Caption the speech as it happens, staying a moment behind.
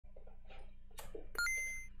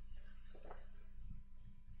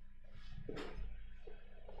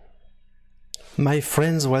My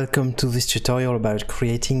friends, welcome to this tutorial about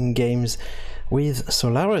creating games with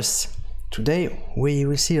Solarus. Today we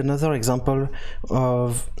will see another example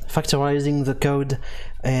of factorizing the code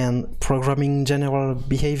and programming general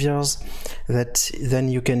behaviors that then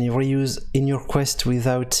you can reuse in your quest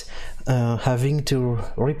without having to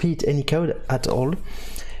repeat any code at all.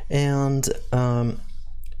 And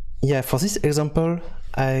yeah, for this example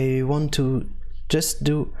I want to just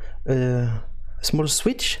do a small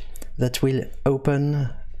switch that will open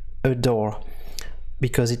a door,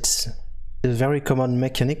 because it's a very common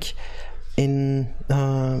mechanic in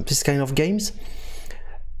this kind of games.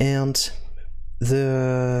 And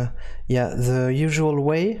the usual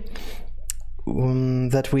way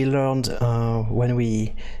that we learned when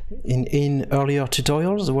we in earlier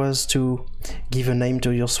tutorials was to give a name to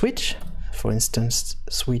your switch, for instance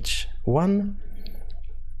switch 1,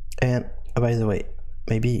 and by the way,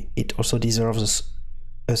 maybe it also deserves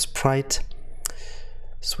a sprite.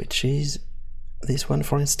 Switches, this one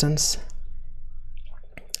for instance,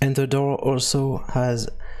 and the door also has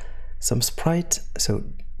some sprite, so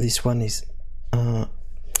this one is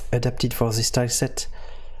adapted for this tile set,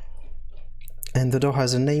 and the door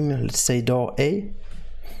has a name, let's say door A.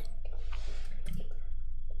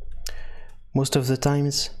 Most of the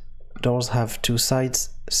times doors have two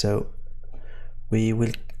sides, so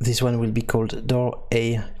this one will be called door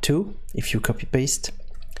A2 if you copy paste.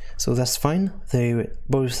 So that's fine, they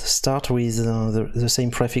both start with the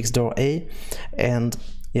same prefix door A. And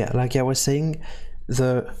yeah, like I was saying,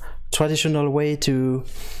 the traditional way to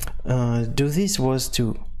do this was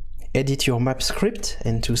to edit your map script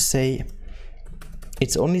and to say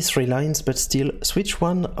it's only 3 lines, but still switch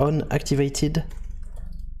 1 on activated.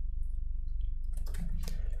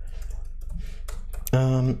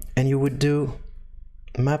 And you would do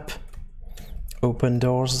map open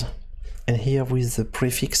doors, and here with the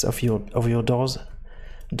prefix of your doors,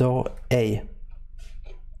 door A,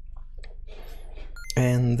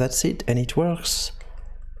 and that's it, and it works.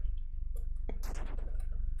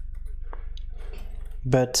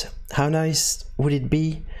 But how nice would it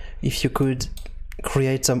be if you could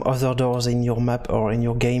create some other doors in your map or in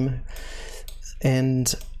your game,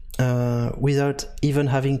 and without even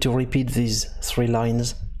having to repeat these 3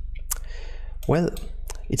 lines? Well,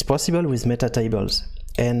 it's possible with metatables,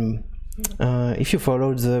 and if you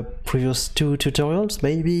followed the previous 2 tutorials,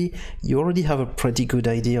 maybe you already have a pretty good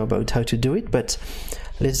idea about how to do it, but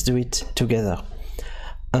let's do it together.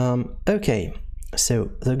 Okay,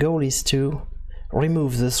 so the goal is to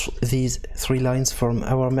remove these 3 lines from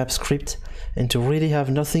our map script and to really have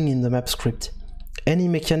nothing in the map script. Any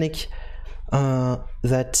mechanic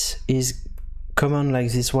that is common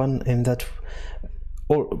like this one, and that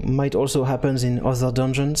might also happen in other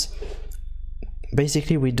dungeons,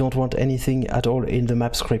 basically we don't want anything at all in the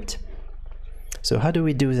map script. So how do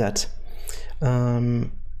we do that?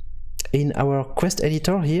 In our quest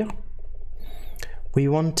editor here, we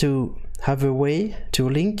want to have a way to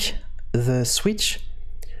link the switch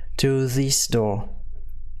to this door.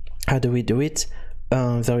 How do we do it?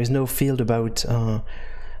 There is no field about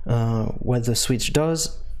what the switch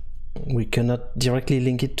does. We cannot directly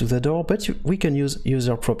link it to the door, but we can use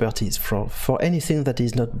user properties for anything that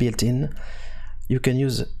is not built in. We can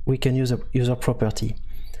use a user property.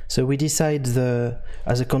 So we decide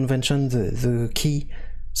as a convention the key,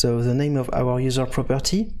 so the name of our user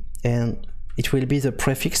property, and it will be the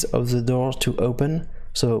prefix of the door to open.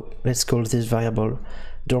 So let's call this variable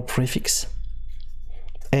door prefix,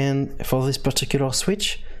 and for this particular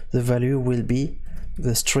switch the value will be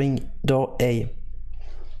the string door A.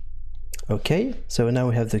 Okay, so now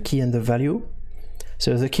we have the key and the value.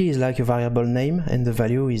 So the key is like a variable name, and the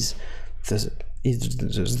value is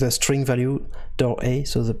the string value door A,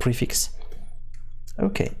 so the prefix.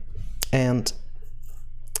 Okay, and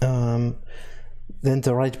then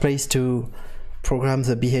the right place to program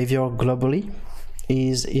the behavior globally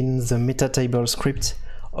is in the metatable script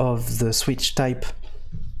of the switch type.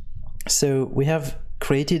 So we have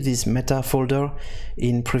created this meta folder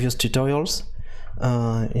in previous tutorials,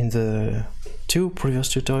 in the 2 previous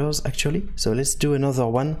tutorials actually. So let's do another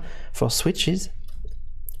one for switches.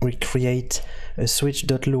 We create a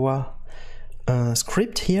switch.lua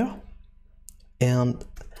script here, and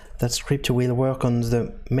that script will work on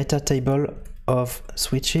the metatable of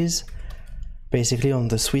switches, basically on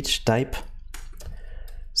the switch type.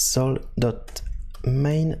 sol.main.get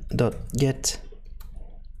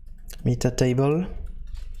metatable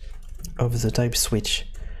of the type switch.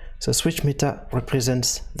 So switch meta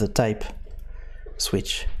represents the type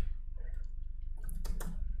switch,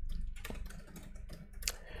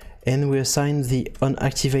 and we assign the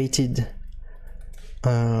unactivated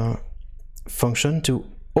function to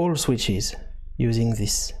all switches using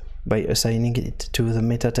this by assigning it to the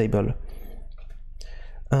meta table.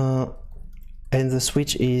 And the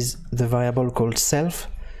switch is the variable called self.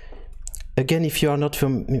 Again, if you are not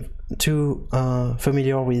too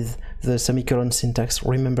familiar with the semicolon syntax,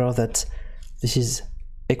 remember that this is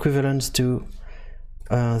equivalent to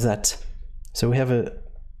that. So we have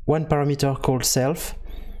one parameter called self,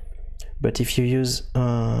 but if you use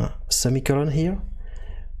semicolon here,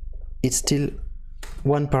 it's still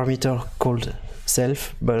one parameter called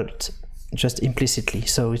self, but just implicitly,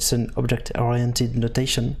 so it's an object-oriented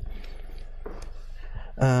notation.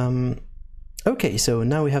 Okay, so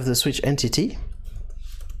now we have the switch entity,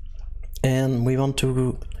 and we want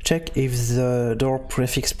to check if the door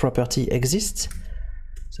prefix property exists.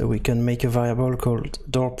 So we can make a variable called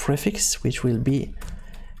door prefix, which will be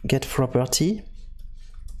get property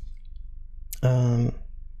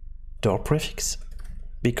door prefix,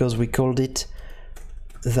 because we called it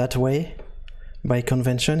that way by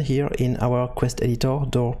convention here in our quest editor,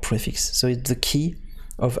 door prefix. So it's the key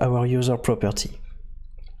of our user property.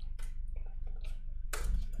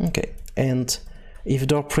 Okay, and if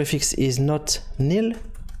door prefix is not nil,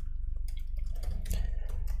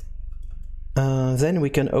 then we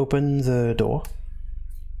can open the door.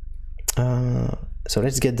 So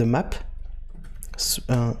let's get the map.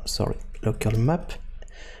 Sorry, local map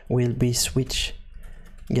will be switch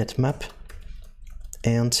get map,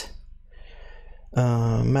 and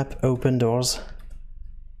map open doors.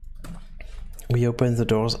 We open the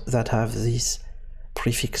doors that have this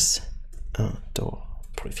prefix, door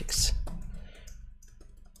prefix.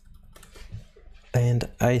 And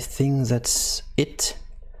I think that's it.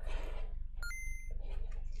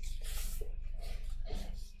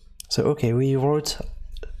 So okay, we wrote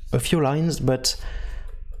a few lines, but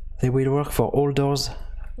they will work for all doors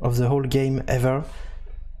of the whole game ever.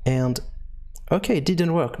 And okay, it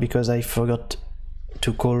didn't work because I forgot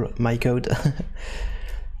to call my code.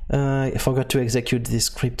 I forgot to execute this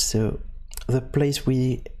script. So the place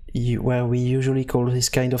where we usually call this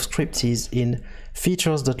kind of script is in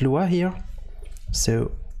features.lua here.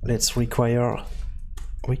 So let's require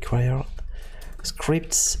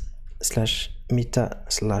scripts / meta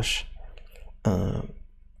 /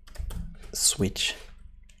 switch.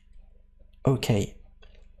 Okay.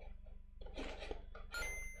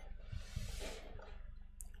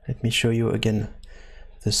 Let me show you again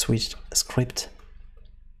the switch script.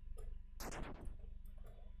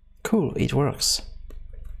 Cool, it works.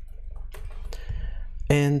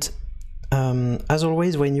 And as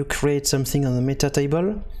always, when you create something on the meta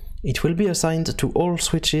table, it will be assigned to all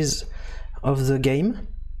switches of the game,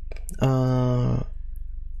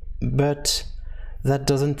 but that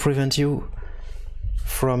doesn't prevent you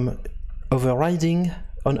from overriding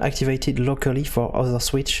unactivated locally for other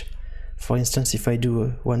switch. For instance, if I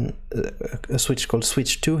do a switch called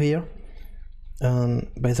switch 2 here,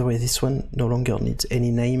 by the way, this one no longer needs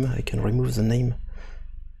any name. I can remove the name.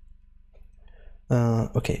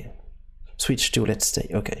 Okay, switch 2, let's say,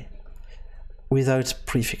 okay, without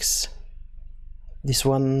prefix. This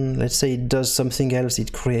one, let's say it does something else,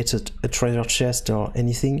 it creates a treasure chest or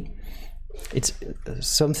anything. It's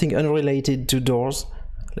something unrelated to doors,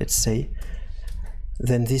 let's say.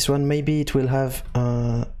 Then this one, maybe it will have,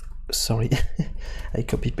 sorry, I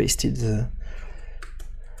copy pasted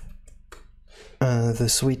the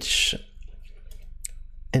switch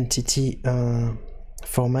entity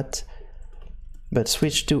format, but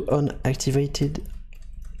switch to unactivated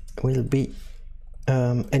will be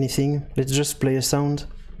anything. Let's just play a sound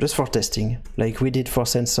just for testing, like we did for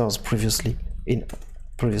sensors previously in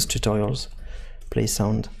previous tutorials. Play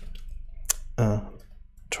sound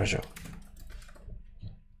treasure.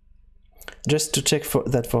 Just to check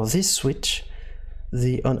that for this switch,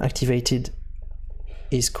 the unactivated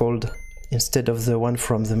is called instead of the one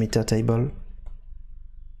from the meta table.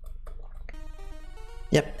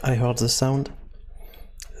 Yep, I heard the sound.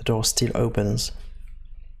 The door still opens.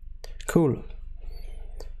 Cool.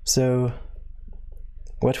 So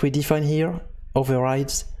what we define here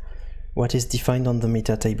overrides what is defined on the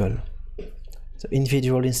meta table. So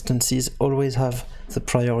individual instances always have the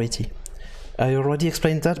priority. I already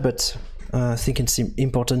explained that, but I think it's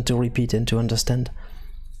important to repeat and to understand.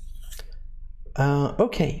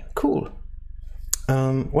 Okay, cool.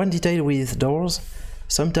 One detail with doors,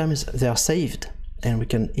 sometimes they are saved and we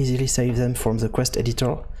can easily save them from the quest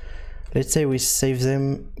editor. Let's say we save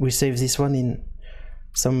this one in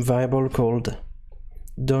some variable called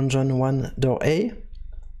dungeon1 door A.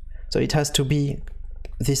 So it has to be,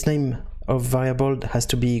 this name of variable has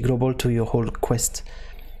to be global to your whole quest,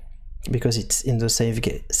 because it's in the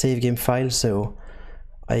save game file. So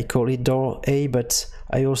I call it door A, but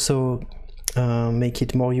I also make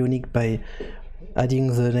it more unique by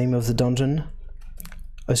adding the name of the dungeon,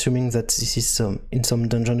 assuming that this is in some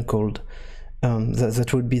dungeon called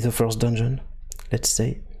that would be the first dungeon, let's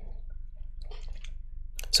say.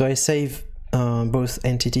 So I save both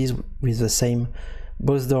entities with the same,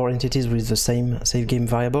 both door entities with the same save game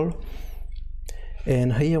variable.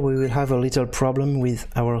 And here we will have a little problem with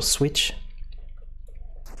our switch.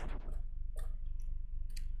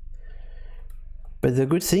 But the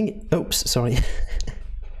good thing, oops, sorry.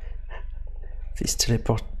 This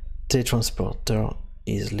teletransporter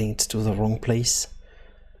is linked to the wrong place.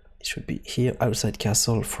 It should be here, outside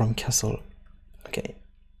castle, from castle. Okay.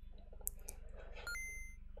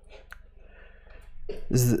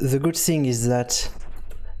 The good thing is that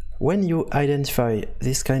when you identify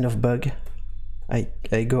this kind of bug, I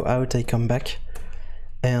go out, I come back,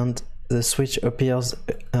 and the switch appears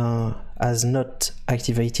as not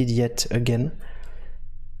activated yet again.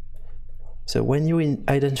 So when you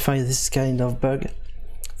identify this kind of bug,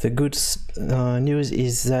 the good news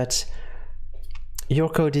is that your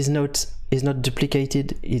code is not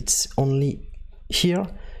duplicated, it's only here.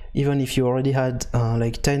 Even if you already had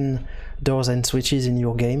like 10 doors and switches in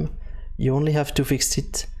your game, you only have to fix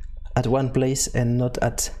it at one place and not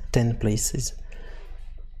at 10 places.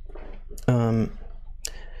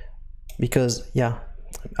 Because yeah,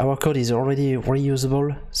 our code is already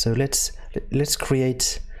reusable, so let's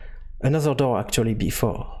create another door actually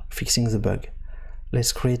before fixing the bug.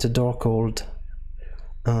 Let's create a door called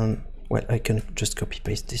well, I can just copy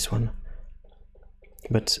paste this one,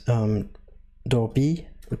 but door B,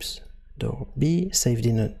 oops, door B saved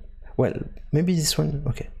in a, well, maybe this one,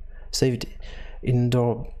 okay, saved in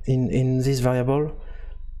door in this variable.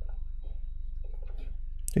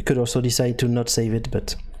 We could also decide to not save it,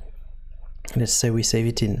 but let's say we save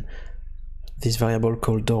it in this variable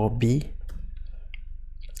called door B.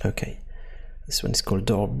 Okay, this one is called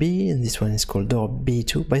door B, and this one is called door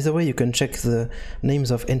B2. By the way, you can check the names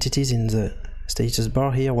of entities in the status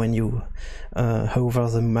bar here when you hover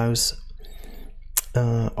the mouse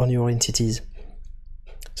on your entities.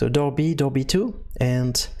 So door B, door B2,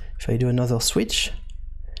 and if I do another switch,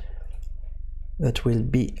 that will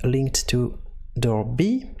be linked to door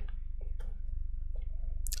B.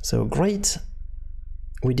 So great,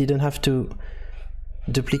 we didn't have to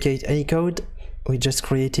duplicate any code, we just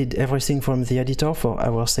created everything from the editor for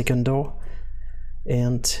our second door,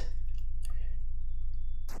 and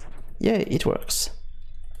yeah, it works.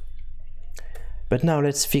 But now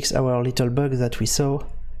let's fix our little bug that we saw,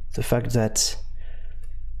 the fact that,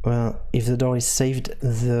 well, if the door is saved,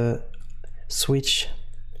 the switch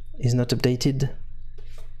is not updated.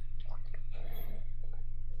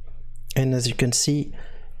 And as you can see,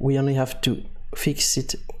 we only have to fix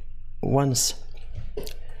it once.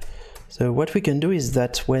 So what we can do is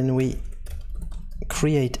that when we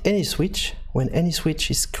create any switch, when any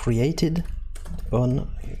switch is created, we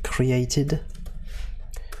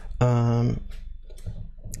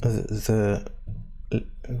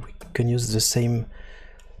can use the same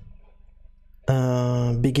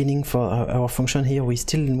beginning for our function here. We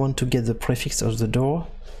still want to get the prefix of the door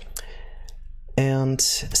and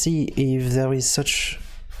see if there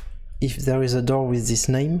is a door with this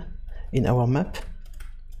name in our map.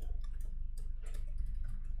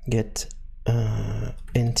 Get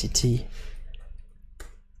entity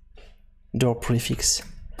door prefix.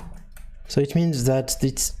 So it means that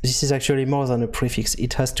this is actually more than a prefix.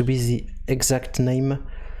 It has to be the exact name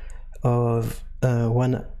of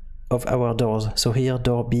one of our doors. So here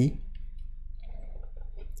door B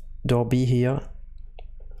here.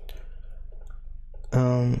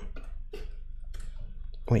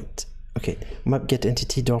 Wait, okay, map get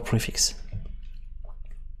entity door prefix.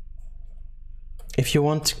 If you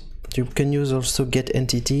want, you can use also get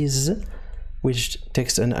entities, which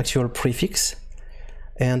takes an actual prefix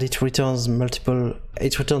and it returns an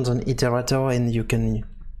iterator, and you can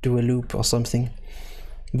do a loop or something.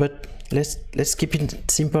 But let's keep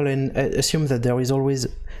it simple and assume that there is always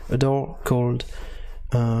a door called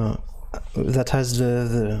that has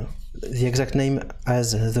the exact name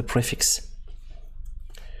as the prefix.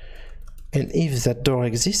 And if that door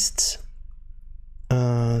exists,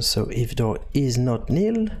 so if door is not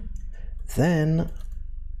nil, then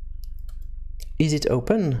is it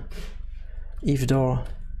open? If door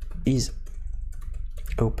is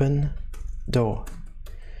open, door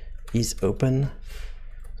is open.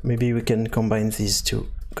 Maybe we can combine these two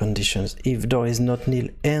conditions. If door is not nil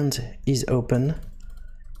and is open,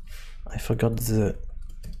 I forgot the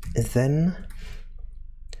then,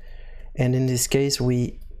 and in this case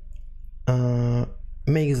we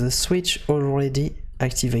make the switch already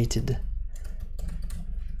activated.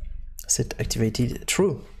 Set activated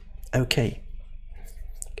true. Okay.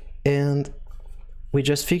 And we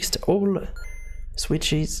just fixed all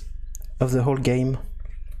switches of the whole game,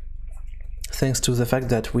 thanks to the fact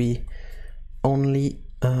that we only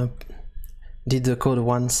did the code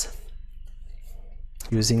once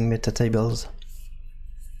using metatables.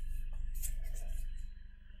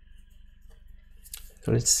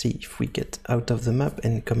 So let's see if we get out of the map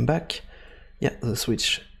and come back. Yeah, the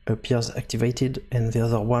switch appears activated and the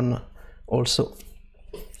other one also.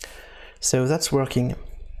 So that's working.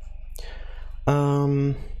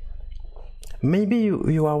 Maybe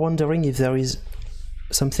you are wondering if there is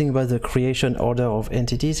something about the creation order of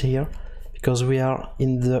entities here, because we are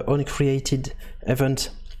in the uncreated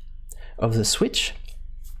event of the switch.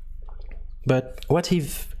 But what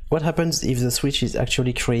happens if the switch is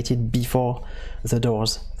actually created before the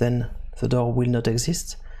doors? Then the door will not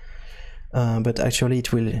exist, but actually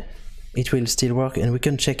it will still work, and we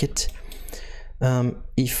can check it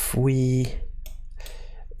if we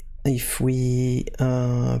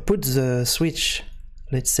put the switch,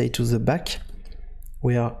 let's say, to the back.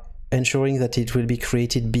 We are ensuring that it will be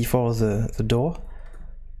created before the door.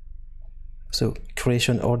 So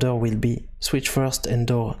creation order will be switch first and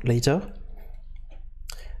door later.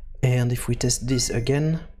 And if we test this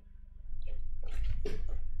again,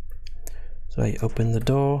 so I open the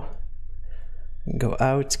door, go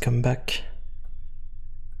out, come back,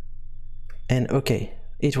 and okay,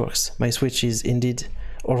 it works. My switch is indeed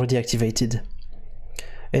already activated.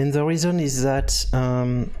 And the reason is that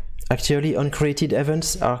actually uncreated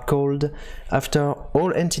events are called after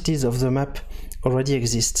all entities of the map already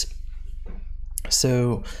exist.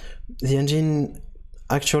 So the engine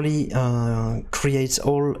actually creates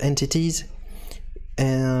all entities,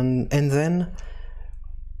 and then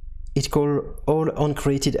it calls all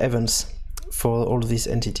uncreated events for all these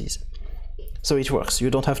entities. So it works. You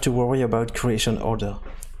don't have to worry about creation order.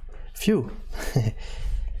 Phew.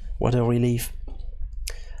 What a relief.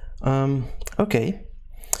 Okay,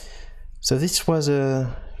 so this was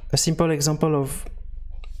a simple example of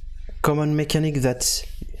common mechanic that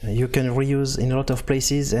you can reuse in a lot of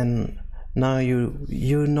places, and now you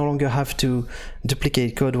no longer have to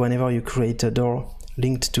duplicate code whenever you create a door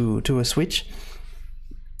linked to a switch.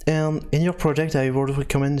 And in your project I would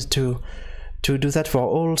recommend to do that for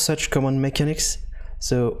all such common mechanics.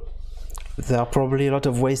 So there are probably a lot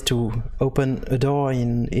of ways to open a door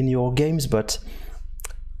in your games, but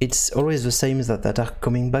it's always the same that are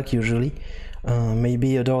coming back usually.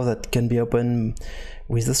 Maybe a door that can be opened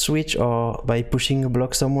with a switch, or by pushing a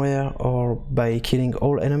block somewhere, or by killing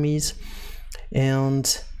all enemies. And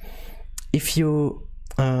if you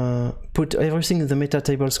put everything in the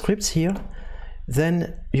metatable scripts here,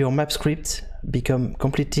 then your map script become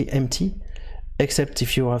completely empty, except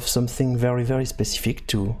if you have something very, very specific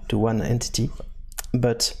to one entity.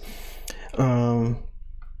 But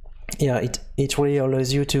yeah, it really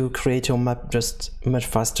allows you to create your map just much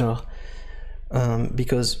faster,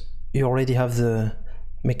 because you already have the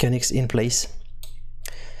mechanics in place.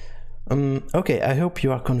 Okay, I hope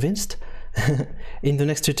you are convinced. In the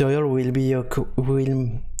next tutorial we'll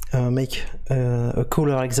make a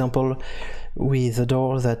cooler example with a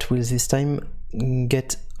door that will this time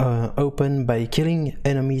get open by killing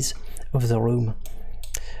enemies of the room,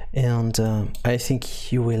 and I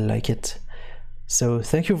think you will like it. So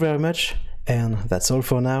thank you very much, and that's all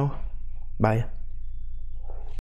for now. Bye.